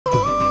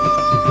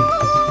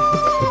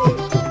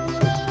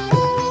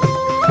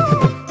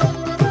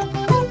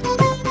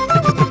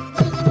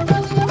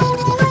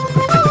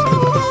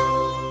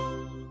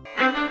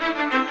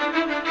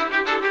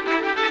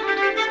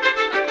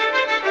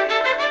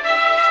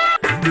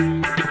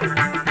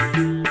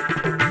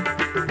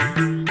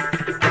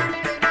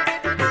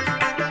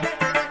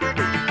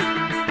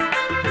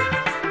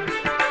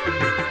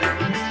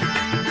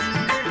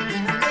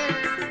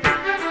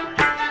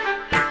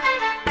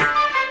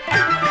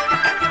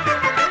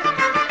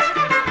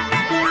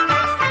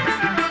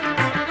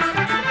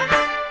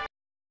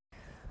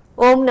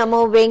నమో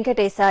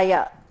వెంకటేశాయ.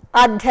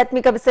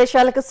 ఆధ్యాత్మిక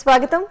విశేషాలకు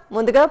స్వాగతం.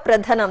 ముందుగా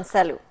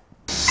ప్రధానాంశాలు.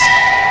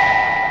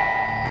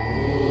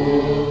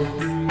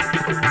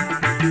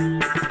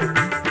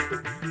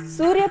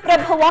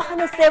 సూర్యప్రభ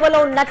వాహన సేవలో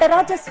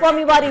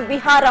నటరాజస్వామి వారి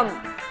విహారం.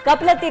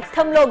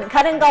 కపిలతీర్థంలో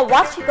ఘనంగా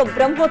వార్షిక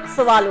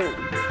బ్రహ్మోత్సవాలు.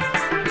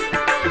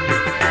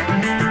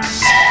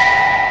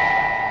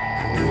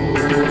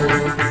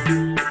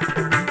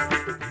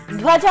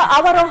 ధ్వజ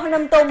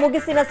అవరోహణంతో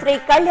ముగిసిన శ్రీ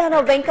కళ్యాణ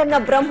వెంకన్న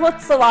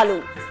బ్రహ్మోత్సవాలు.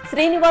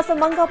 శ్రీనివాస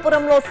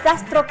మంగాపురంలో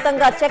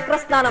శాస్త్రోక్తంగా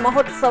చక్రస్నాన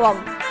మహోత్సవం.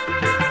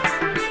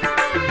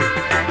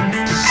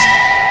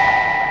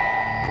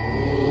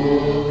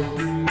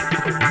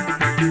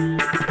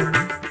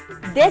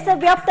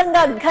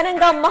 దేశవ్యాప్తంగా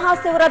ఘనంగా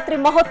మహాశివరాత్రి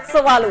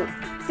మహోత్సవాలు.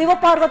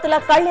 శివపార్వతుల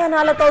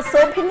కళ్యాణాలతో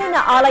శోభిల్లిన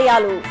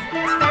ఆలయాలు.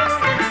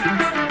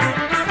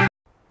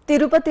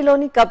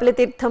 తిరుపతిలోని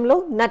కపిలతీర్థంలో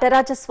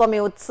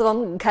నటరాజస్వామి ఉత్సవం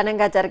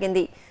ఘనంగా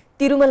జరిగింది.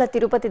 తిరుమల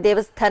తిరుపతి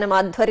దేవస్థానం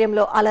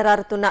ఆధ్వర్యంలో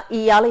అలరారుతున్న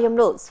ఈ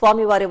ఆలయంలో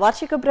స్వామివారి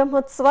వార్షిక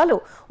బ్రహ్మోత్సవాలు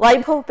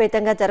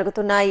వైభవపేతంగా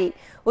జరుగుతున్నాయి.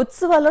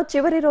 ఉత్సవాల్లో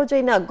చివరి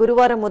రోజైన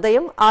గురువారం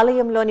ఉదయం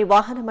ఆలయంలోని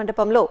వాహన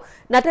మండపంలో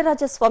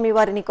నటరాజస్వామి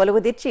వారిని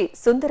కొలువుదీర్చి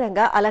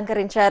సుందరంగా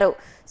అలంకరించారు.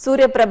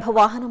 సూర్యప్రభ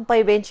వాహనంపై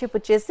వేంచేపు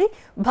చేసి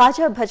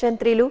భాజా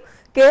భజంత్రీలు,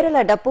 కేరళ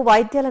డప్పు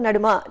వాయిద్యాల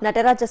నడుమ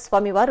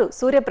నటరాజస్వామి వారు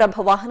సూర్యప్రభ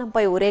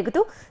వాహనంపై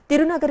ఊరేగుతూ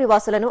తిరునగరి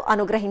వాసులను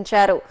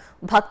అనుగ్రహించారు.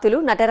 భక్తులు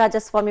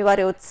నటరాజస్వామి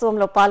వారి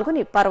ఉత్సవంలో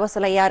పాల్గొని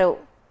పరవశులయ్యారు.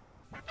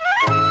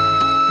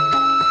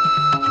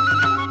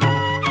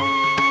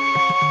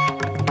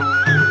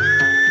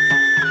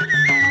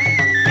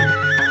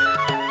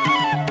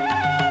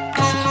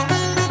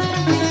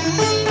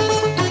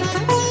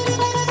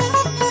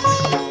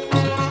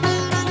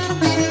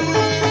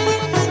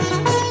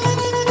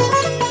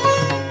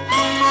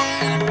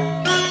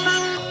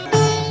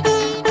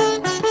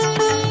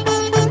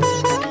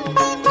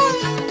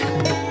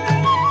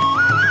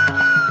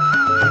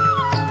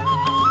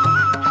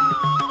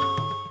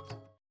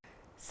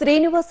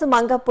 శ్రీనివాస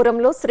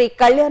మంగాపురంలో శ్రీ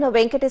కళ్యాణ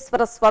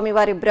వెంకటేశ్వర స్వామి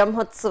వారి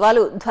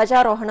బ్రహ్మోత్సవాలు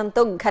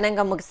ధ్వజారోహణంతో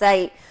ఘనంగా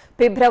ముగిశాయి.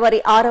 ఫిబ్రవరి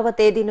 6వ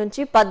తేదీ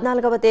నుంచి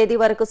 14వ తేదీ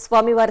వరకు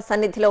స్వామివారి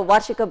సన్నిధిలో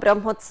వార్షిక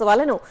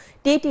బ్రహ్మోత్సవాలను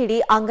టీటీడీ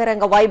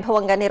అంగరంగ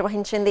వైభవంగా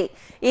నిర్వహించింది.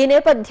 ఈ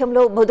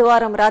నేపథ్యంలో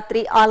బుధవారం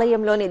రాత్రి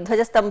ఆలయంలోని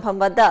ధ్వజస్తంభం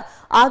వద్ద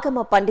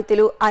ఆగమ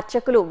పండితులు,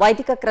 అర్చకులు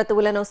వైదిక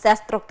క్రతువులను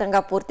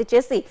శాస్త్రోక్తంగా పూర్తి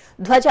చేసి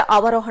ధ్వజ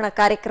అవరోహణ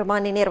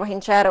కార్యక్రమాన్ని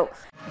నిర్వహించారు.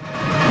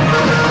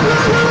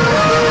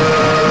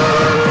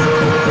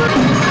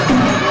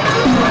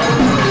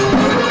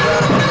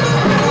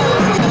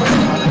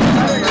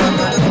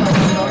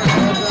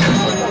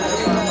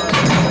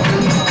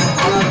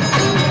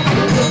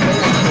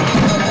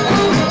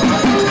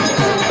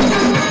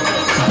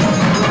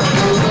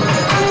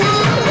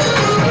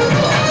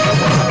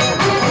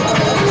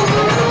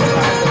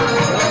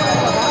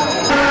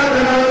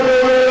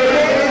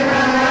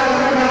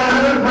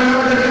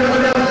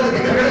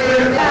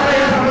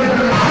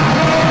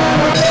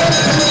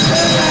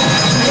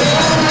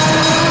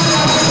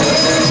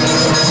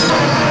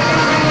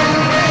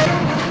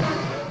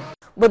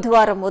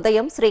 బుధవారం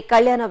ఉదయం శ్రీ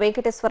కళ్యాణ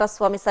వెంకటేశ్వర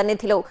స్వామి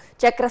సన్నిధిలో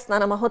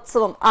చక్రస్నాన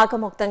మహోత్సవం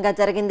ఆగమోక్తంగా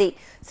జరిగింది.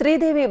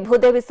 శ్రీదేవి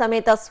భూదేవి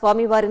సమేత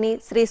స్వామివారిని,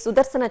 శ్రీ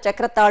సుదర్శన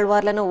చక్ర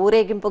తాళ్వార్లను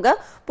ఊరేగింపుగా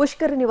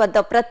పుష్కరిణి వద్ద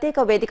ప్రత్యేక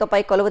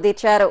వేదికపై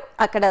కొలువుదీర్చారు.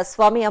 అక్కడ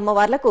స్వామి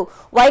అమ్మవార్లకు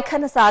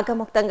వైఖానస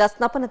ఆగమోక్తంగా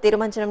స్నపన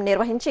తిరుమంజనం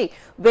నిర్వహించి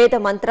వేద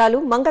మంత్రాలు,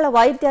 మంగళ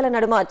వాయిద్యాల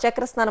నడుమ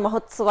చక్రస్నాన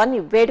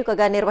మహోత్సవాన్ని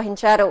వేడుకగా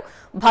నిర్వహించారు.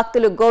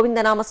 భక్తులు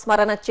గోవిందనామ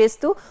స్మరణ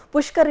చేస్తూ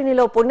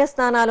పుష్కరిణిలో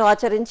పుణ్యస్నానాలు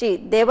ఆచరించి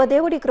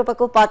దేవదేవుడి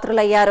కృపకు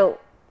పాత్రులయ్యారు.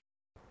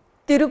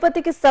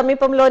 తిరుపతికి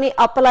సమీపంలోని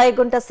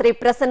అప్పలాయగుంట శ్రీ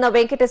ప్రసన్న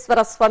వెంకటేశ్వర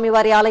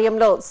స్వామివారి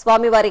ఆలయంలో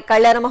స్వామివారి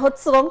కళ్యాణ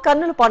మహోత్సవం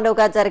కన్నుల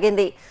పండుగగా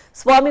జరిగింది.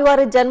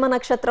 స్వామివారి జన్మ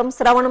నక్షత్రం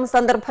శ్రవణం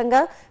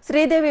సందర్భంగా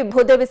శ్రీదేవి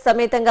భూదేవి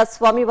సమేతంగా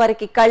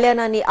స్వామివారికి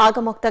కళ్యాణాన్ని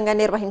ఆగమోక్తంగా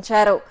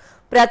నిర్వహించారు.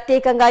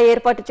 ప్రత్యేకంగా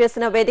ఏర్పాటు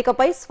చేసిన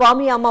వేదికపై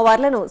స్వామి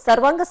అమ్మవార్లను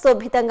సర్వాంగ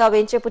శోభితంగా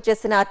వేంచేపు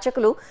చేసిన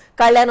అర్చకులు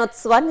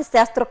కళ్యాణోత్సవాన్ని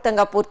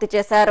శాస్త్రోక్తంగా పూర్తి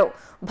చేశారు.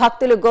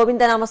 భక్తులు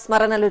గోవిందనామ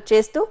స్మరణలు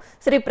చేస్తూ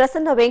శ్రీ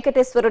ప్రసన్న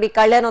వెంకటేశ్వరుడి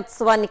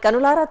కళ్యాణోత్సవాన్ని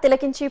కనులారా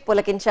తిలకించి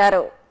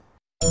పులకించారు.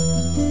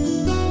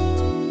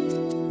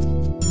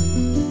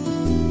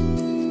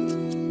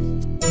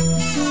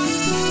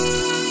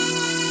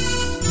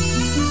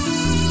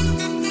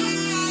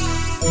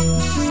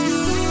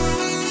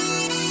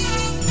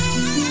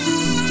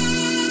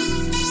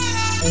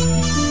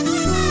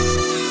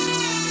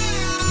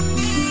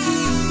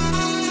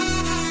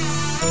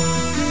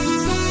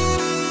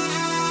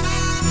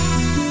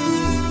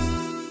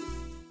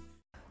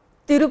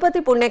 తిరుపతి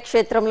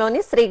పుణ్యక్షేత్రంలోని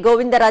శ్రీ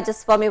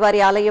గోవిందరాజస్వామి వారి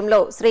ఆలయంలో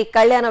శ్రీ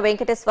కళ్యాణ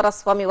వెంకటేశ్వర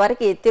స్వామి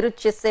వారికి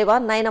తిరుచి సేవ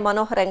నయన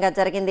మనోహరంగా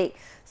జరిగింది.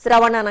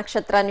 శ్రవణ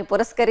నక్షత్రాన్ని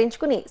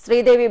పురస్కరించుకుని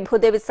శ్రీదేవి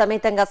భూదేవి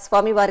సమేతంగా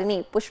స్వామివారిని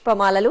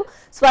పుష్పమాలలు,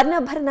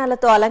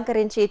 స్వర్ణాభరణాలతో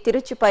అలంకరించి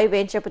తిరుచిపై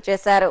వేంచేపు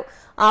చేశారు.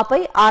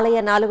 ఆపై ఆలయ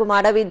 4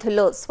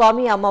 మాడవీధుల్లో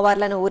స్వామి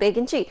అమ్మవార్లను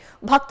ఊరేగించి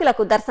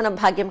భక్తులకు దర్శన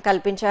భాగ్యం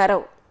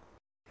కల్పించారు.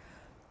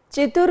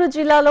 చిత్తూరు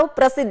జిల్లాలో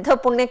ప్రసిద్ధ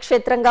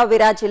పుణ్యక్షేత్రంగా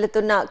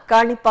విరాజిల్లుతున్న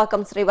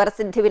కాణిపాకం శ్రీ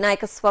వరసిద్ధి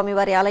వినాయక స్వామి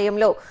వారి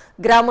ఆలయంలో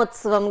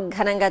గ్రామోత్సవం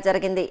ఘనంగా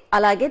జరిగింది.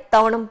 అలాగే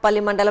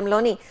తవణంపల్లి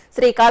మండలంలోని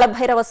శ్రీ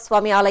కాళభైరవ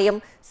స్వామి ఆలయం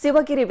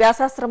శివగిరి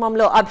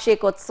వ్యాసాశ్రమంలో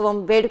అభిషేకోత్సవం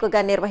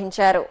వేడుకగా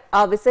నిర్వహించారు.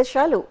 ఆ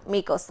విశేషాలు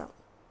మీకోసం.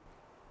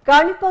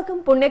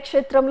 కాణిపాకం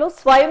పుణ్యక్షేత్రంలో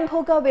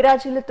స్వయంభూగా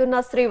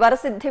విరాజిల్లుతున్న శ్రీ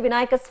వరసిద్ధి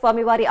వినాయక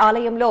స్వామి వారి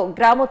ఆలయంలో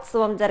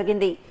గ్రామోత్సవం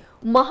జరిగింది.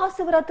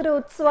 మహాశివరాత్రి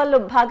ఉత్సవాల్లో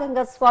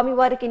భాగంగా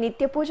స్వామివారికి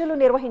నిత్య పూజలు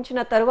నిర్వహించిన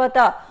తరువాత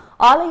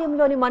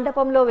ఆలయంలోని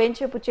మండపంలో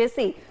వేంచేపు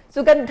చేసి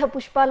సుగంధ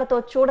పుష్పాలతో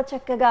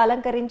చూడచక్కగా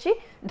అలంకరించి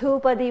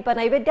ధూపదీప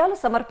నైవేద్యాలు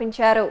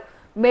సమర్పించారు.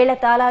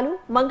 మేళతాళాలు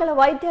మంగళ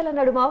వాయిద్యాల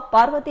నడుమ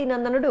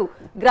పార్వతీనందనుడు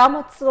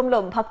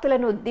గ్రామోత్సవంలో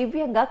భక్తులను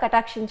దివ్యంగా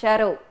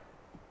కటాక్షించారు.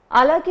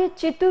 అలాగే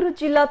చిత్తూరు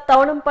జిల్లా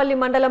తవణంపల్లి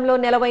మండలంలో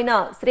నెలవైన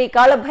శ్రీ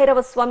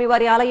కాళభైరవ స్వామి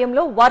వారి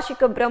ఆలయంలో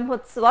వార్షిక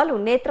బ్రహ్మోత్సవాలు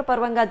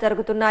నేత్రపర్వంగా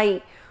జరుగుతున్నాయి.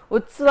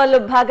 ఉత్సవాల్లో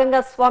భాగంగా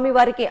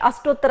స్వామివారికి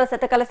అష్టోత్తర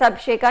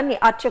శతకలశాభిషేకాన్ని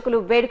అర్చకులు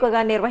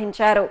వేడుకగా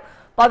నిర్వహించారు.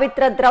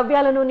 పవిత్ర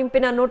ద్రవ్యాలను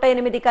నింపిన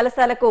 108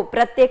 కలశాలకు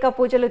ప్రత్యేక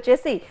పూజలు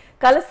చేసి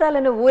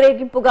కలశాలను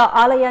ఊరేగింపుగా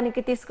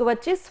ఆలయానికి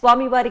తీసుకువచ్చి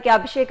స్వామివారికి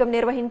అభిషేకం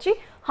నిర్వహించి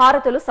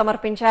హారతులు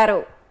సమర్పించారు.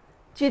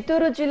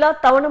 చిత్తూరు జిల్లా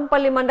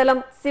తవణంపల్లి మండలం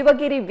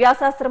శివగిరి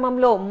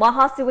వ్యాసాశ్రమంలో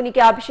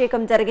మహాశివునికి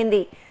అభిషేకం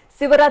జరిగింది.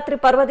 శివరాత్రి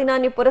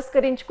పర్వదినాన్ని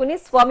పురస్కరించుకుని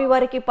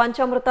స్వామివారికి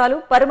పంచామృతాలు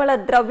పరిమళ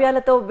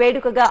ద్రవ్యాలతో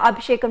వేడుకగా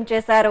అభిషేకం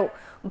చేశారు.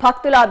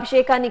 భక్తుల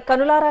అభిషేకాన్ని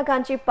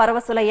కనులారాగాంచి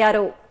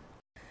పరవశులయ్యారు.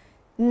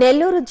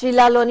 నెల్లూరు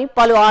జిల్లాలోని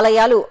పలు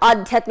ఆలయాలు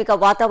ఆధ్యాత్మిక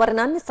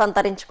వాతావరణాన్ని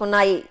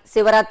సంతరించుకున్నాయి.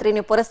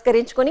 శివరాత్రిని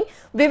పురస్కరించుకుని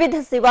వివిధ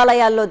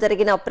శివాలయాల్లో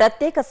జరిగిన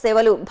ప్రత్యేక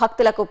సేవలు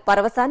భక్తులకు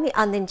పరవశాన్ని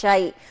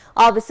అందించాయి.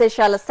 ఆ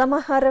విశేషాల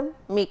సమాహారం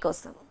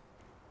మీకోసం.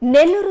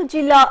 నెల్లూరు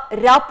జిల్లా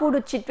రాపూడు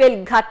చిట్వేల్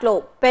ఘాట్లో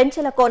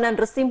పెంచల కోన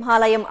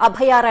నృసింహాలయం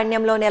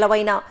అభయారణ్యంలో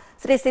నెలవైన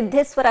శ్రీ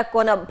సిద్ధేశ్వర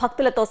కోన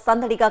భక్తులతో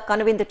సందడిగా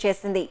కనువిందు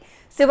చేసింది.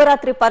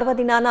 శివరాత్రి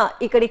పర్వదినాన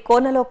ఇక్కడి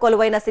కోనలో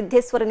కొలువైన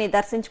సిద్ధేశ్వరుని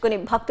దర్శించుకుని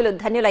భక్తులు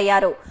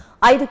ధన్యులయ్యారు.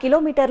 5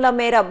 కిలోమీటర్ల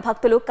మేర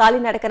భక్తులు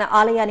కాలినడకన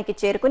ఆలయానికి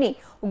చేరుకుని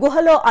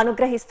గుహలో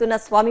అనుగ్రహిస్తున్న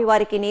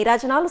స్వామివారికి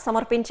నీరాజనాలు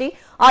సమర్పించి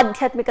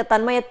ఆధ్యాత్మిక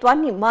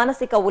తన్మయత్వాన్ని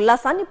మానసిక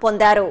ఉల్లాసాన్ని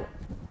పొందారు.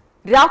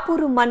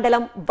 రాపూరు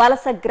మండలం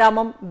వలస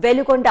గ్రామం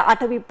వెలుగొండ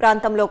అటవీ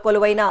ప్రాంతంలో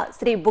కొలువైన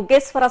శ్రీ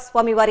బుగ్గేశ్వర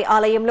స్వామివారి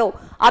ఆలయంలో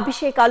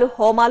అభిషేకాలు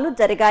హోమాలు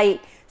జరిగాయి.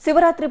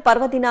 శివరాత్రి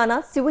పర్వదినాన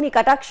శివుని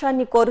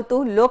కటాక్షాన్ని కోరుతూ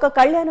లోక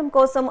కళ్యాణం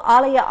కోసం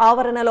ఆలయ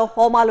ఆవరణలో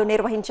హోమాలు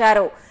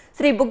నిర్వహించారు.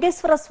 శ్రీ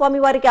బుగ్గేశ్వర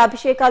స్వామివారికి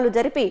అభిషేకాలు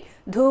జరిపి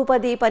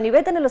ధూపదీప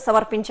నివేదనలు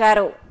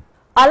సమర్పించారు.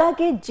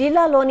 అలాగే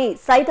జిల్లాలోని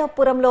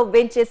సైదాపురంలో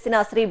వేంచేసిన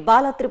శ్రీ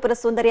బాల త్రిపుర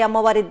సుందరి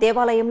అమ్మవారి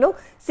దేవాలయంలో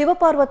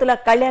శివపార్వతుల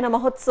కళ్యాణ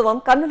మహోత్సవం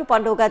కన్నుల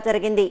పండుగగా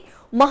జరిగింది.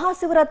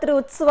 మహాశివరాత్రి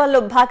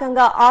ఉత్సవాల్లో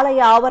భాగంగా ఆలయ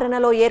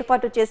ఆవరణలో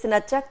ఏర్పాటు చేసిన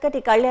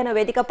చక్కటి కళ్యాణ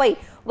వేదికపై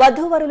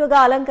వధూవరులుగా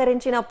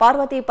అలంకరించిన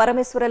పార్వతీ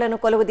పరమేశ్వరులను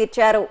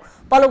కొలువుదీర్చారు.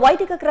 పలు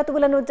వైదిక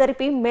క్రతువులను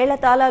జరిపి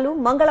మేళతాళాలు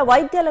మంగళ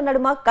వాయిద్యాల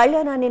నడుమ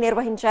కళ్యాణాన్ని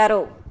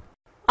నిర్వహించారు.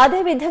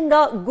 అదేవిధంగా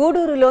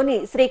గూడూరులోని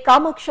శ్రీ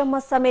కామాక్షమ్మ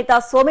సమేత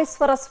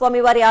సోమేశ్వర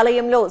స్వామివారి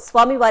ఆలయంలో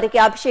స్వామివారికి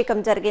అభిషేకం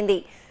జరిగింది.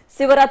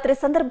 శివరాత్రి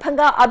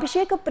సందర్భంగా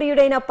అభిషేక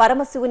ప్రియుడైన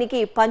పరమశివునికి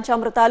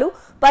పంచామృతాలు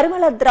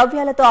పరిమళ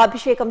ద్రవ్యాలతో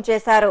అభిషేకం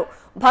చేశారు.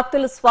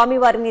 భక్తులు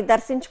స్వామివారిని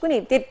దర్శించుకుని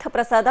తీర్థ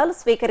ప్రసాదాలు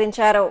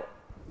స్వీకరించారు.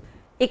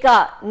 ఇక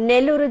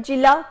నెల్లూరు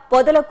జిల్లా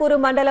పొదలకూరు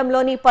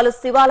మండలంలోని పలు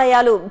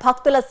శివాలయాలు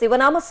భక్తుల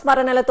శివనామ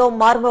స్మరణలతో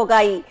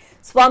మార్మోగాయి.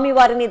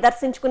 స్వామివారిని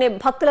దర్శించుకునే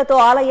భక్తులతో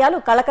ఆలయాలు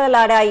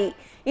కళకళలాడాయి.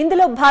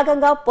 ఇందులో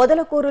భాగంగా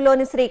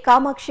పొదలకూరులోని శ్రీ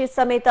కామాక్షి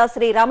సమేత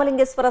శ్రీ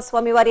రామలింగేశ్వర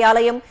స్వామివారి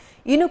ఆలయం,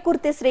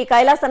 ఇనుకుర్తి శ్రీ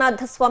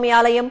కైలాసనాథ స్వామి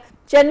ఆలయం,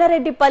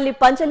 చెన్నరెడ్డిపల్లి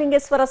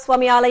పంచలింగేశ్వర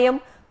స్వామి ఆలయం,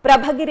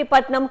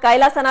 ప్రభగిరిపట్నం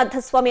కైలాసనాథ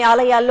స్వామి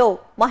ఆలయాల్లో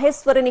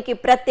మహేశ్వరునికి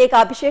ప్రత్యేక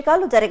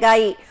అభిషేకాలు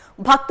జరిగాయి.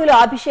 భక్తులు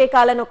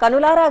అభిషేకాలను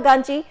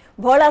కనులారాగాంచి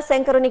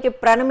భోళాశంకరునికి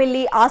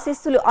ప్రణమిల్లి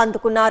ఆశీస్సులు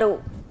అందుకున్నారు.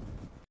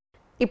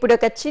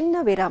 ఇప్పుడొక చిన్న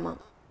విరామం.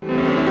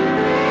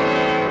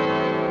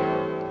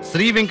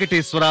 శ్రీ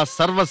వెంకటేశ్వర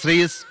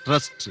సర్వశ్రేయస్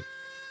ట్రస్ట్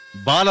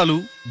బాలలు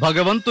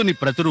భగవంతుని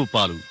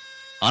ప్రతిరూపాలు.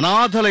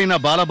 అనాథలైన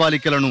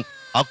బాలబాలికలను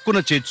అక్కున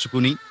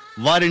చేర్చుకుని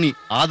వారిని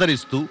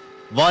ఆదరిస్తూ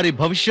వారి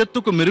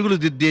భవిష్యత్తుకు మెరుగులు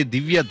దిద్దే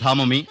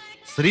దివ్యధామమే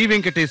శ్రీ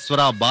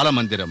వెంకటేశ్వర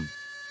బాలమందిరం.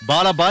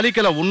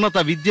 బాలబాలికల ఉన్నత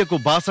విద్యకు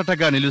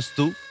బాసటగా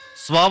నిలుస్తూ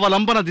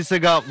స్వావలంబన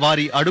దిశగా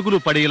వారి అడుగులు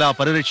పడేలా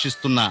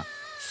పరిరక్షిస్తున్న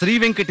శ్రీ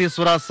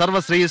వెంకటేశ్వర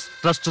సర్వశ్రేయస్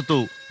ట్రస్టుతో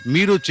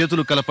మీరు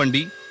చేతులు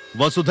కలపండి.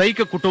 వసుధైక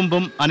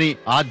కుటుంబం అనే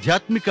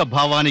ఆధ్యాత్మిక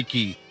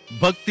భావానికి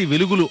భక్తి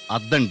వెలుగులు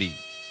అద్దండి.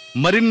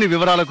 మరిన్ని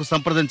వివరాలకు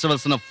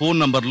సంప్రదించవలసిన ఫోన్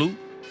నంబర్లు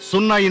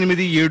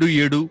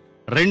 0877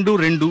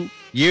 22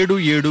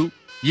 77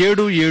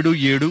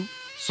 777,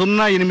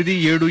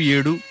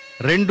 0877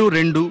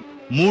 22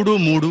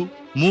 33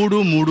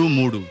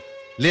 333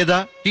 లేదా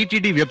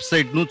టీటీడీ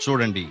వెబ్సైట్ ను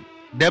చూడండి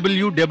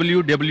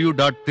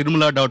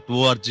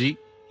www.tirumala.org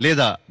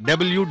లేదా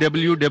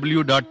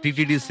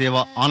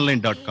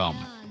www.ttdsevaonline.com.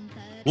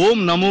 ఓం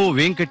నమో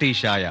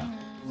వెంకటేశాయ.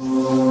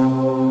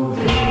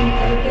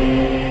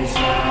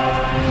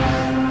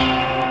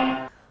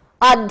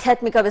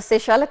 ఆధ్యాత్మిక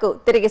విశేషాలకు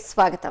తిరిగి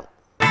స్వాగతం.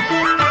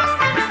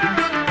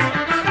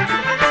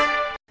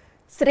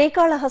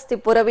 శ్రీకాళహస్తి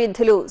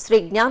పురవీధులు శ్రీ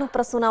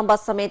జ్ఞానప్రసూనాంబ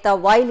సమేత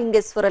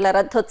వాయులింగేశ్వరుల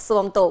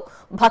రథోత్సవంతో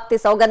భక్తి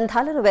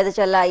సౌగంధాలను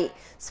వెదజల్లాయి.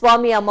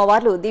 స్వామి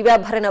అమ్మవార్లు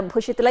దివ్యాభరణ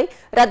భూషితులై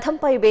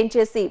రథంపై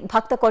వేంచేసి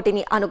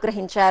భక్తకోటిని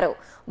అనుగ్రహించారు.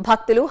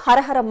 భక్తులు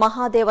హరహర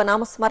మహాదేవ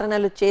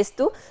నామస్మరణలు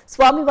చేస్తూ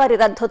స్వామివారి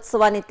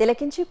రథోత్సవాన్ని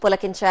తిలకించి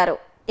పులకించారు.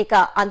 ఇక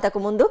అంతకు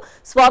ముందు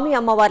స్వామి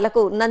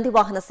అమ్మవార్లకు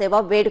నందివాహన సేవ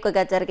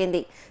వేడుకగా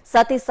జరిగింది.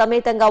 సతీ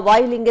సమేతంగా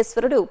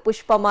వాయులింగేశ్వరుడు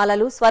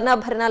పుష్పమాలలు,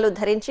 స్వర్ణాభరణాలు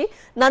ధరించి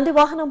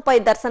నందివాహనంపై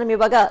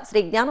దర్శనమివ్వగా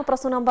శ్రీ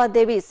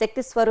జ్ఞానప్రసూనాంబాదేవి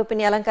శక్తి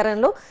స్వరూపిణి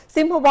అలంకరణలో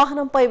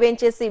సింహవాహనంపై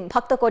వేంచేసి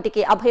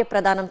భక్తకోటికి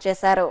అభయప్రదానం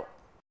చేశారు.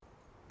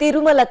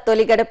 తిరుమల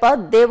తొలి గడప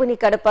దేవుని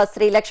గడప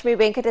శ్రీ లక్ష్మీ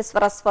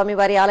వెంకటేశ్వర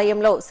స్వామివారి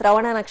ఆలయంలో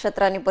శ్రవణ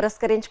నక్షత్రాన్ని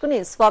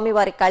పురస్కరించుకుని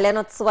స్వామివారి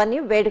కళ్యాణోత్సవాన్ని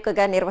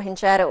వేడుకగా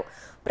నిర్వహించారు.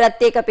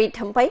 ప్రత్యేక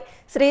పీఠంపై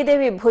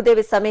శ్రీదేవి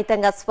భూదేవి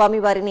సమేతంగా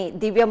స్వామివారిని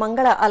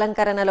దివ్యమంగళ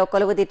అలంకరణలో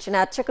కొలువుదీర్చిన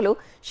అర్చకులు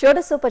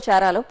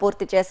షోడశోపచారాలు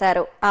పూర్తి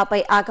చేశారు.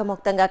 ఆపై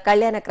ఆగమోక్తంగా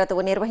కళ్యాణ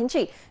క్రతువు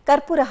నిర్వహించి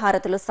కర్పూర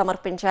హారతులు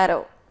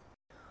సమర్పించారు.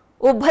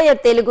 ఉభయ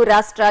తెలుగు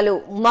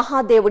రాష్ట్రాలు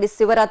మహాదేవుడి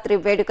శివరాత్రి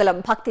వేడుకల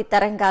భక్తి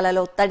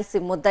తరంగాలలో తడిసి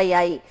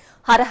ముద్దయ్యాయి.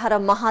 హరహర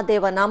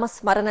మహాదేవ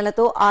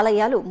నామస్మరణలతో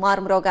ఆలయాలు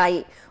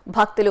మార్మ్రోగాయి.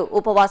 భక్తులు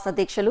ఉపవాస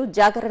దీక్షలు,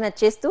 జాగరణ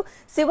చేస్తూ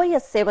శివయ్య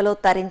సేవలో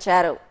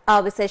తరించారు. ఆ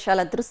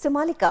విశేషాల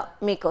దృశ్యమాలిక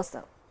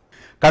మీకోసం.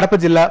 కడప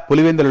జిల్లా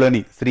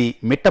పులివెందులలోని శ్రీ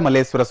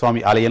మిట్టమల్లేశ్వర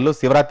స్వామి ఆలయంలో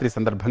శివరాత్రి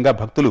సందర్భంగా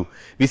భక్తులు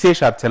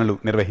విశేషార్చనలు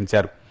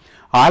నిర్వహించారు.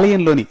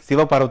 ఆలయంలోని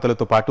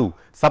శివపార్వతులతో పాటు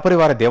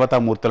సపరివార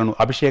దేవతామూర్తులను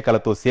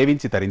అభిషేకాలతో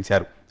సేవించి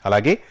తరించారు.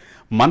 అలాగే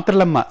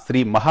మంత్రలమ్మ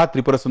శ్రీ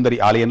మహాత్రిపురసుందరి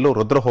ఆలయంలో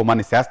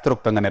రుద్రహోమాన్ని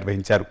శాస్త్రోక్తంగా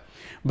నిర్వహించారు.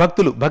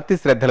 భక్తులు భక్తి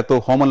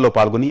శ్రద్ధలతో హోమంలో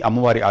పాల్గొని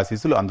అమ్మవారి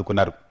ఆశీస్సులు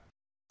అందుకున్నారు.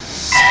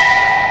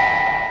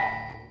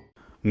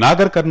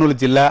 నాగర్ కర్నూలు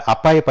జిల్లా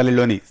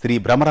అప్పాయపల్లిలోని శ్రీ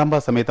భ్రమరాంబ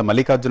సమేత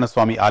మల్లికార్జున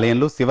స్వామి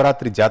ఆలయంలో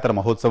శివరాత్రి జాతర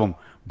మహోత్సవం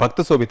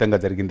భక్తశోభితంగా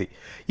జరిగింది.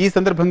 ఈ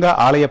సందర్భంగా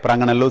ఆలయ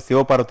ప్రాంగణంలో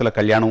శివపార్వతుల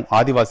కళ్యాణం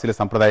ఆదివాసీల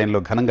సంప్రదాయంలో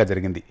ఘనంగా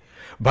జరిగింది.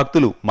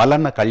 భక్తులు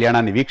మల్లన్న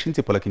కళ్యాణాన్ని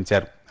వీక్షించి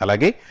పులకించారు.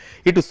 అలాగే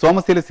ఇటు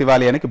సోమశీల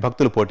శివాలయానికి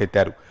భక్తులు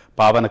పోటెత్తారు.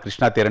 పావన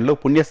కృష్ణా తీరంలో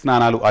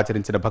పుణ్యస్నానాలు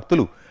ఆచరించిన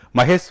భక్తులు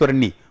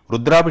మహేశ్వరుణ్ణి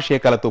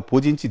రుద్రాభిషేకాలతో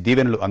పూజించి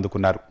దీవెనలు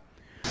అందుకున్నారు.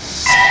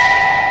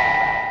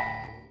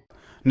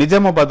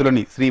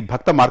 నిజామాబాద్లోని శ్రీ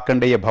భక్త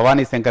మార్కండేయ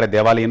భవానీ శంకర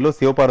దేవాలయంలో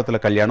శివపార్వతుల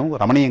కళ్యాణం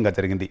రమణీయంగా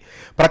జరిగింది.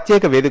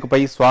 ప్రత్యేక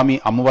వేదికపై స్వామి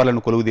అమ్మవార్లను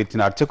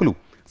కొలువుదీర్చిన అర్చకులు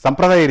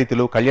సంప్రదాయ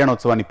రీతిలో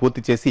కళ్యాణోత్సవాన్ని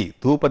పూర్తి చేసి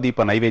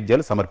ధూపదీప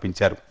నైవేద్యాలు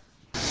సమర్పించారు.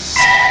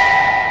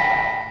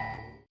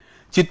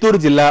 చిత్తూరు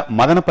జిల్లా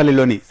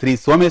మదనపల్లిలోని శ్రీ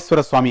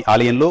సోమేశ్వర స్వామి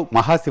ఆలయంలో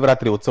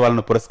మహాశివరాత్రి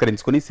ఉత్సవాలను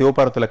పురస్కరించుకుని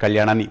శివపార్వతుల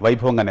కళ్యాణాన్ని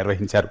వైభవంగా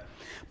నిర్వహించారు.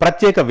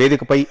 ప్రత్యేక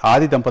వేదికపై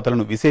ఆది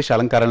దంపతులను విశేష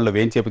అలంకారంలో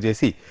వేంచేపు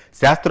చేసి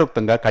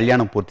శాస్త్రోక్తంగా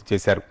కళ్యాణం పూర్తి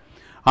చేశారు.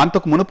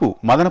 అంతకు మునుపు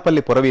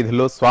మదనపల్లి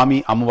పురవీధుల్లో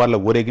స్వామి అమ్మవార్ల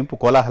ఊరేగింపు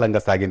కోలాహలంగా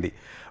సాగింది.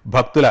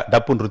 భక్తుల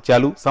డప్పు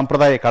నృత్యాలు,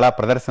 సంప్రదాయ కళా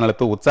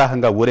ప్రదర్శనలతో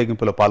ఉత్సాహంగా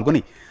ఊరేగింపులో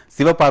పాల్గొని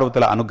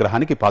శివపార్వతుల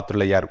అనుగ్రహానికి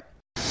పాత్రులయ్యారు.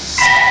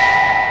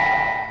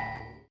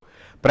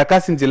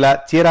 ప్రకాశం జిల్లా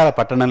చీరాల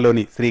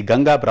పట్టణంలోని శ్రీ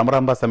గంగా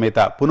భ్రమరాంబ సమేత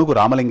పునుగు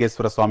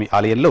రామలింగేశ్వర స్వామి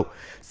ఆలయంలో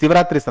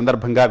శివరాత్రి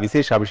సందర్భంగా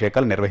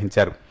విశేషాభిషేకాలు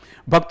నిర్వహించారు.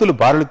 భక్తులు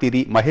బారులు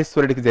తీరి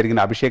మహేశ్వరుడికి జరిగిన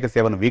అభిషేక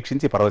సేవను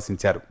వీక్షించి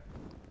పరవశించారు.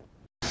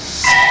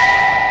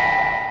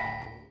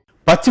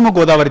 పశ్చిమ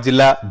గోదావరి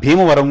జిల్లా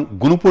భీమవరం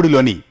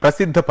గునుపూడిలోని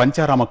ప్రసిద్ధ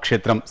పంచారామ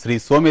క్షేత్రం శ్రీ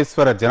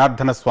సోమేశ్వర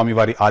జనార్దన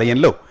స్వామివారి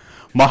ఆలయంలో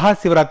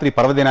మహాశివరాత్రి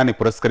పర్వదినాన్ని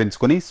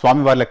పురస్కరించుకుని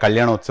స్వామివార్ల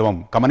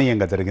కళ్యాణోత్సవం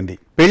కమనీయంగా జరిగింది.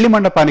 పెళ్లి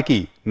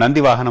మండపానికి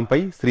నంది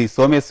వాహనంపై శ్రీ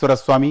సోమేశ్వర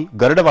స్వామి,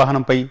 గరుడ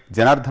వాహనంపై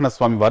జనార్దన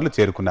స్వామి వార్లు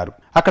చేరుకున్నారు.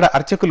 అక్కడ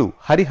అర్చకులు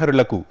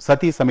హరిహరులకు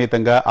సతీ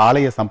సమేతంగా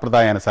ఆలయ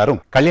సంప్రదాయానుసారం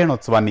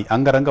కళ్యాణోత్సవాన్ని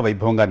అంగరంగ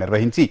వైభవంగా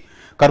నిర్వహించి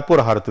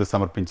కర్పూర హారతులు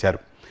సమర్పించారు.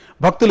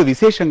 భక్తులు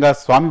విశేషంగా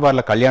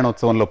స్వామివార్ల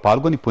కళ్యాణోత్సవంలో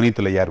పాల్గొని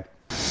పునీతులయ్యారు.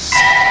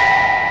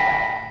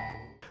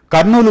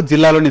 కర్నూలు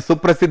జిల్లాలోని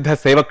సుప్రసిద్ధ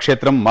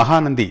శైవక్షేత్రం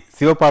మహానంది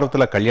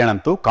శివపార్వతుల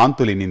కళ్యాణంతో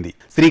కాంతులినింది.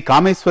 శ్రీ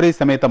కామేశ్వరి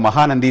సమేత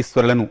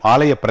మహానందీశ్వరులను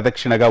ఆలయ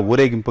ప్రదక్షిణగా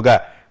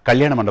ఊరేగింపుగా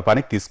కళ్యాణ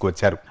మండపానికి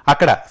తీసుకువచ్చారు.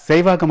 అక్కడ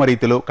శైవాగమ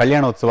రీతిలో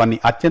కళ్యాణోత్సవాన్ని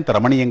అత్యంత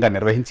రమణీయంగా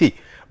నిర్వహించి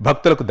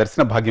భక్తులకు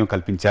దర్శన భాగ్యం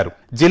కల్పించారు.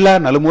 జిల్లా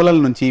నలుమూలల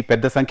నుంచి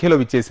పెద్ద సంఖ్యలో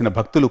విచ్చేసిన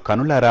భక్తులు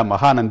కనులారా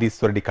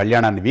మహానందీశ్వరుడి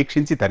కళ్యాణాన్ని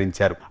వీక్షించి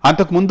తరించారు.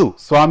 అంతకుముందు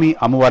స్వామి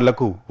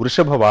అమ్మవార్లకు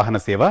వృషభ వాహన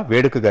సేవ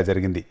వేడుకగా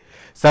జరిగింది.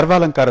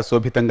 సర్వాలంకార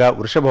శోభితంగా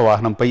వృషభ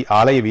వాహనంపై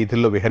ఆలయ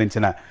వీధుల్లో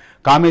విహరించిన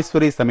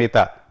కామేశ్వరి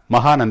సమేత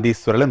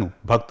మహానందీశ్వరులను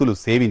భక్తులు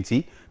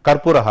సేవించి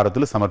కర్పూర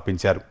హారతులు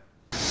సమర్పించారు.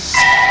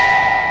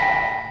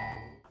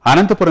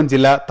 అనంతపురం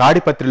జిల్లా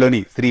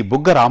తాడిపత్రిలోని శ్రీ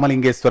బుగ్గ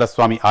రామలింగేశ్వర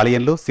స్వామి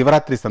ఆలయంలో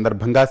శివరాత్రి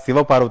సందర్భంగా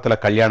శివపార్వతుల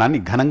కళ్యాణాన్ని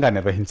ఘనంగా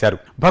నిర్వహించారు.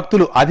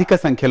 భక్తులు అధిక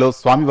సంఖ్యలో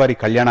స్వామివారి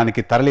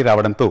కళ్యాణానికి తరలి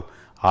రావడంతో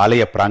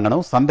ఆలయ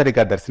ప్రాంగణం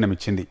సందడిగా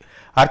దర్శనమిచ్చింది.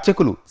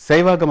 అర్చకులు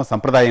శైవాగమ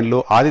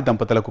సంప్రదాయంలో ఆది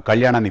దంపతులకు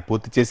కళ్యాణాన్ని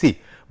పూర్తి చేసి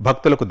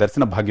భక్తులకు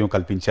దర్శన భాగ్యం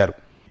కల్పించారు.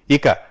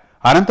 ఇక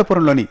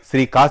అనంతపురంలోని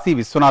శ్రీ కాశీ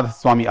విశ్వనాథ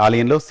స్వామి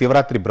ఆలయంలో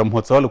శివరాత్రి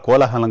బ్రహ్మోత్సవాలు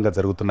కోలాహలంగా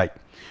జరుగుతున్నాయి.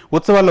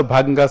 ఉత్సవాల్లో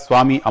భాగంగా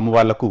స్వామి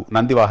అమ్మవార్లకు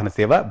నందివాహన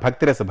సేవ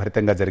భక్తిరస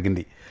భరితంగా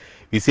జరిగింది.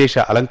 విశేష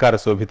అలంకార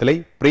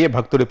శోభితులై ప్రియ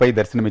భక్తుడిపై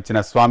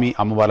దర్శనమిచ్చిన స్వామి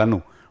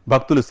అమ్మవార్లను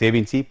భక్తులు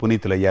సేవించి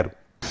పునీతులయ్యారు.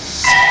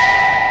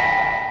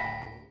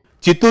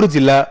 చిత్తూరు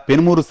జిల్లా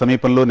పెనుమూరు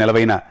సమీపంలో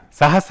నెలవైన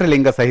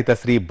సహస్రలింగ సహిత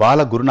శ్రీ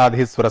బాల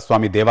గురునాథేశ్వర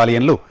స్వామి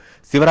దేవాలయంలో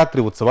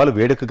శివరాత్రి ఉత్సవాలు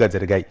వేడుకగా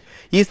జరిగాయి.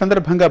 ఈ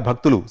సందర్భంగా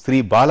భక్తులు శ్రీ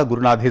బాల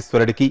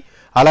గురునాథేశ్వరుడికి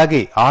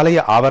అలాగే ఆలయ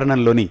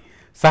ఆవరణంలోని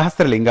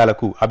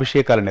సహస్రలింగాలకు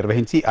అభిషేకాలు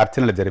నిర్వహించి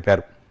అర్చనలు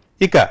జరిపారు.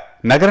 ఇక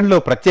నగరంలో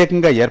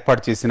ప్రత్యేకంగా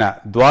ఏర్పాటు చేసిన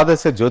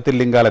 12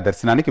 జ్యోతిర్లింగాల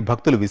దర్శనానికి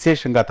భక్తులు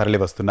విశేషంగా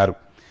తరలివస్తున్నారు.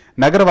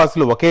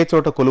 నగరవాసులు ఒకే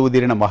చోట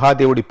కొలువుదీరిన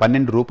మహాదేవుడి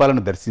 12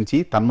 రూపాలను దర్శించి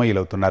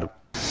తన్మయులవుతున్నారు.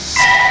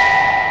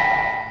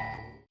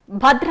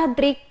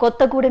 భద్రాద్రి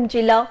కొత్తగూడెం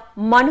జిల్లా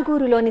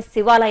మణుగూరులోని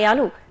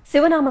శివాలయాలు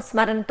శివనామ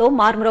స్మరణతో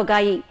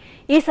మార్మ్రోగాయి.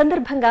 ఈ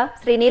సందర్భంగా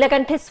శ్రీ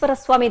నీలకంఠేశ్వర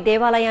స్వామి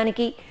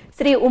దేవాలయానికి,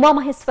 శ్రీ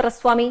ఉమామహేశ్వర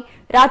స్వామి,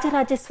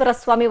 రాజరాజేశ్వర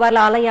స్వామి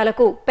వార్ల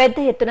ఆలయాలకు పెద్ద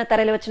ఎత్తున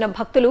తరలివచ్చిన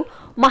భక్తులు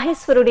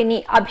మహేశ్వరుడిని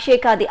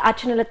అభిషేకాది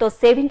అర్చనలతో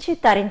సేవించి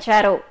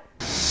తరించారు.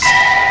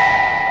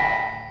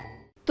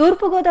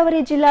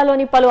 తూర్పుగోదావరి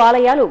జిల్లాలోని పలు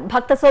ఆలయాలు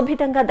భక్త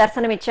శోభితంగా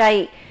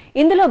దర్శనమిచ్చాయి.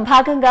 ఇందులో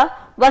భాగంగా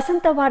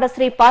వసంతవాడ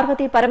శ్రీ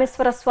పార్వతీ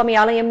పరమేశ్వర స్వామి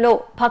ఆలయంలో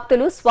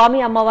భక్తులు స్వామి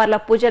అమ్మవార్ల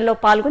పూజల్లో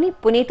పాల్గొని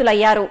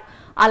పునీతులయ్యారు.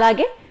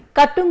 అలాగే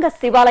కట్టుంగ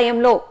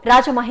శివాలయంలో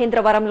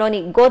రాజమహేంద్రవరంలోని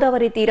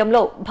గోదావరి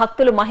తీరంలో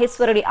భక్తులు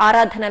మహేశ్వరుడి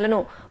ఆరాధనలను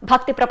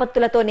భక్తి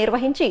ప్రపత్తులతో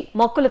నిర్వహించి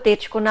మొక్కులు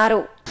తీర్చుకున్నారు.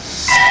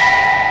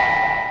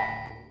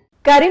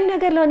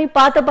 కరీంనగర్లోని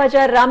పాత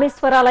బజార్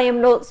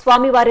రామేశ్వరాలయంలో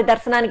స్వామివారి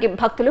దర్శనానికి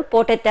భక్తులు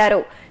పోటెత్తారు.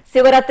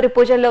 శివరాత్రి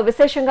పూజల్లో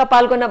విశేషంగా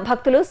పాల్గొన్న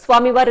భక్తులు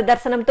స్వామివారి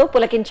దర్శనంతో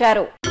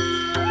పులకించారు.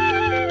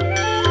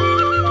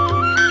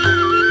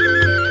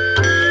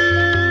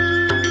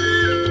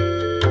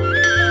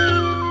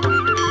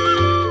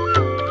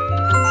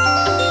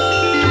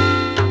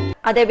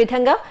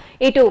 అదేవిధంగా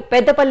ఇటు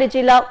పెద్దపల్లి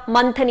జిల్లా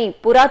మంథని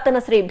పురాతన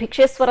శ్రీ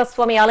భిక్షేశ్వర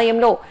స్వామి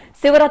ఆలయంలో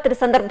శివరాత్రి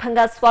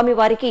సందర్భంగా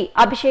స్వామివారికి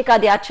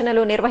అభిషేకాది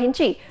అర్చనలు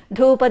నిర్వహించి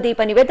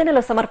ధూపదీప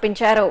నివేదనలు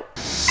సమర్పించారు.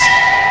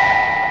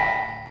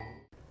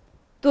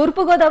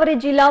 తూర్పుగోదావరి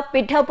జిల్లా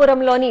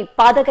పిఠాపురంలోని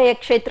పాదగయ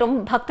క్షేత్రం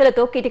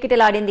భక్తులతో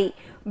కిటకిటలాడింది.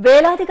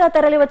 వేలాదిగా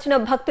తరలివచ్చిన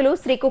భక్తులు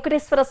శ్రీ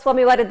కుకుటేశ్వర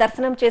స్వామి వారి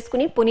దర్శనం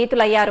చేసుకుని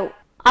పునీతులయ్యారు.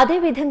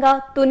 అదేవిధంగా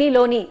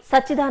తునిలోని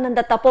సచ్చిదానంద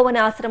తపోవన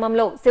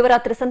ఆశ్రమంలో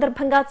శివరాత్రి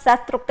సందర్భంగా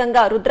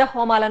శాస్త్రోక్తంగా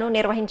రుద్రహోమాలను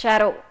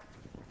నిర్వహించారు.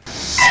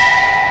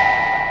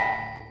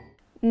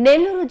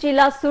 నెల్లూరు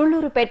జిల్లా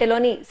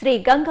సూళ్లూరుపేటలోని శ్రీ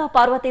గంగా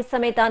పార్వతీ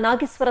సమేత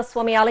నాగేశ్వర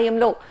స్వామి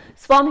ఆలయంలో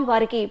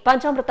స్వామివారికి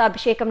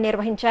పంచామృతాభిషేకం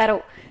నిర్వహించారు.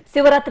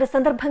 శివరాత్రి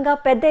సందర్భంగా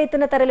పెద్ద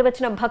ఎత్తున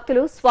తరలివచ్చిన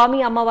భక్తులు స్వామి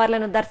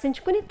అమ్మవార్లను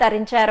దర్శించుకుని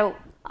తరించారు.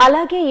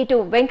 అలాగే ఇటు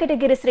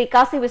వెంకటగిరి శ్రీ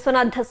కాశీ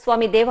విశ్వనాథ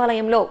స్వామి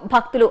దేవాలయంలో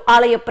భక్తులు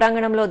ఆలయ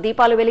ప్రాంగణంలో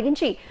దీపాలు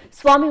వెలిగించి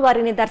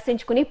స్వామివారిని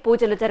దర్శించుకుని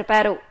పూజలు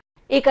జరిపారు.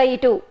 ఇక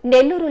ఇటు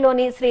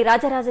నెల్లూరులోని శ్రీ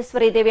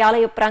రాజరాజేశ్వరి దేవి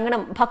ఆలయ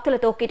ప్రాంగణం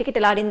భక్తులతో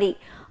కిటకిటలాడింది.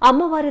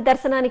 అమ్మవారి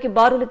దర్శనానికి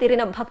బారులు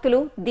తీరిన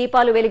భక్తులు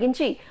దీపాలు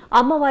వెలిగించి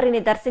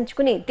అమ్మవారిని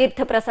దర్శించుకుని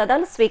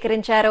తీర్థప్రసాదాలు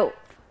స్వీకరించారు.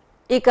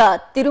 ఇక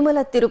తిరుమల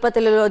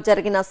తిరుపతిలో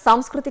జరిగిన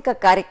సాంస్కృతిక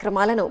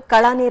కార్యక్రమాలను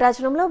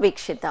కళానీరాజనంలో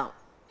వీక్షిద్దాం.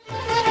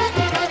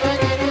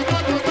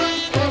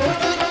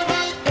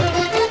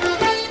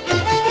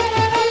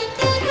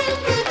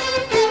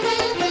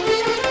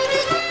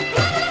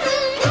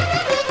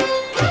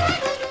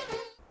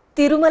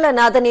 తిరుమల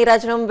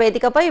నాదనీరాజనం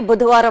వేదికపై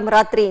బుధవారం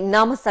రాత్రి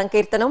నామ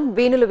సంకీర్తనం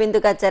వీణులు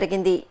విందుగా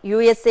జరిగింది.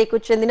 యుఎస్ఏకు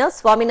చెందిన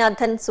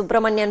స్వామినాథన్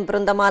సుబ్రహ్మణ్యన్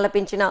బృందం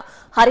ఆలపించిన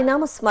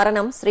హరినామ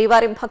స్మరణం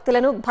శ్రీవారి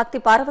భక్తులను భక్తి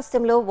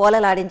పారవస్యంలో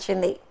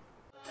ఓలలాడించింది.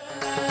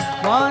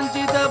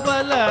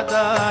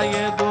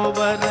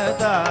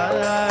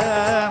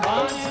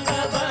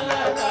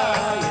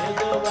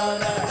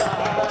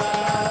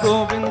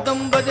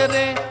 గోవిందం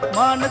భజరే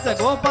మానస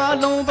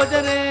గోపాలం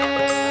భజరే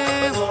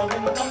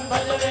గోవిందం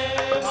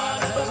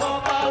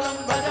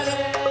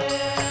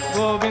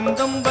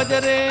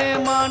భజరే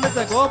మానస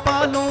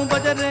గోపాలం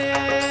భజరే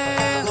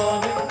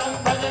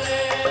గోవిందం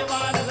భజరే మానస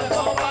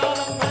గోపాలం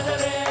భజరే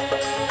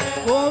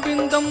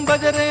గోవిందం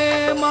భజరే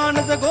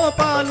మానస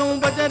గోపాలం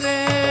భజరే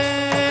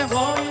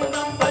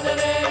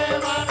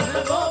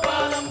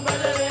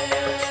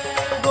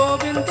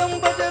గోవిందం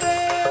భజరే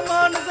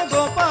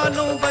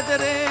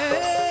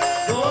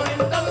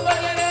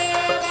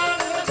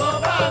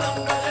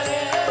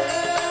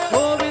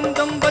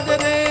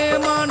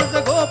మానస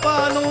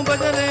గోపాలం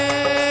భజరే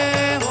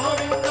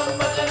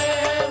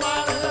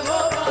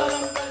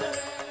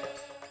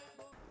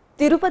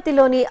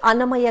తిరుపతిలోని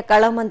అన్నమయ్య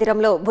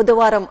కళామందిరంలో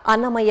బుధవారం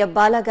అన్నమయ్య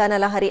బాలగాన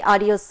లహరి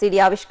ఆడియో సీడీ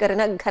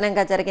ఆవిష్కరణ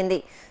ఘనంగా జరిగింది.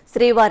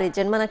 శ్రీవారి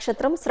జన్మ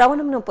నక్షత్రం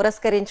శ్రవణంను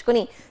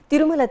పురస్కరించుకుని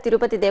తిరుమల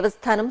తిరుపతి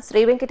దేవస్థానం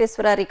శ్రీ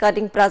వెంకటేశ్వర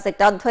రికార్డింగ్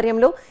ప్రాజెక్ట్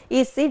ఆధ్వర్యంలో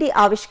ఈ సీడీ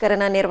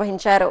ఆవిష్కరణ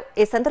నిర్వహించారు.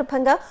 ఈ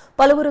సందర్భంగా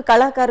పలువురు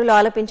కళాకారులు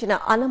ఆలపించిన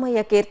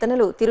అన్నమయ్య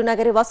కీర్తనలు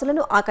తిరునగరి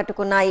వాసులను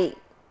ఆకట్టుకున్నాయి.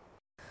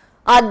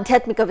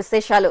 ఆధ్యాత్మిక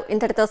విశేషాలు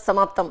ఇంతటితో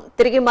సమాప్తం.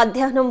 తిరిగి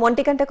మధ్యాహ్నం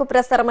 1 గంటకు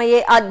ప్రసారమయ్యే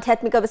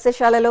ఆధ్యాత్మిక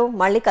విశేషాలలో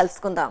మళ్లీ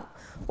కలుసుకుందాం.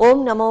 ఓం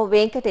నమో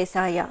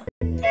వెంకటేశాయ.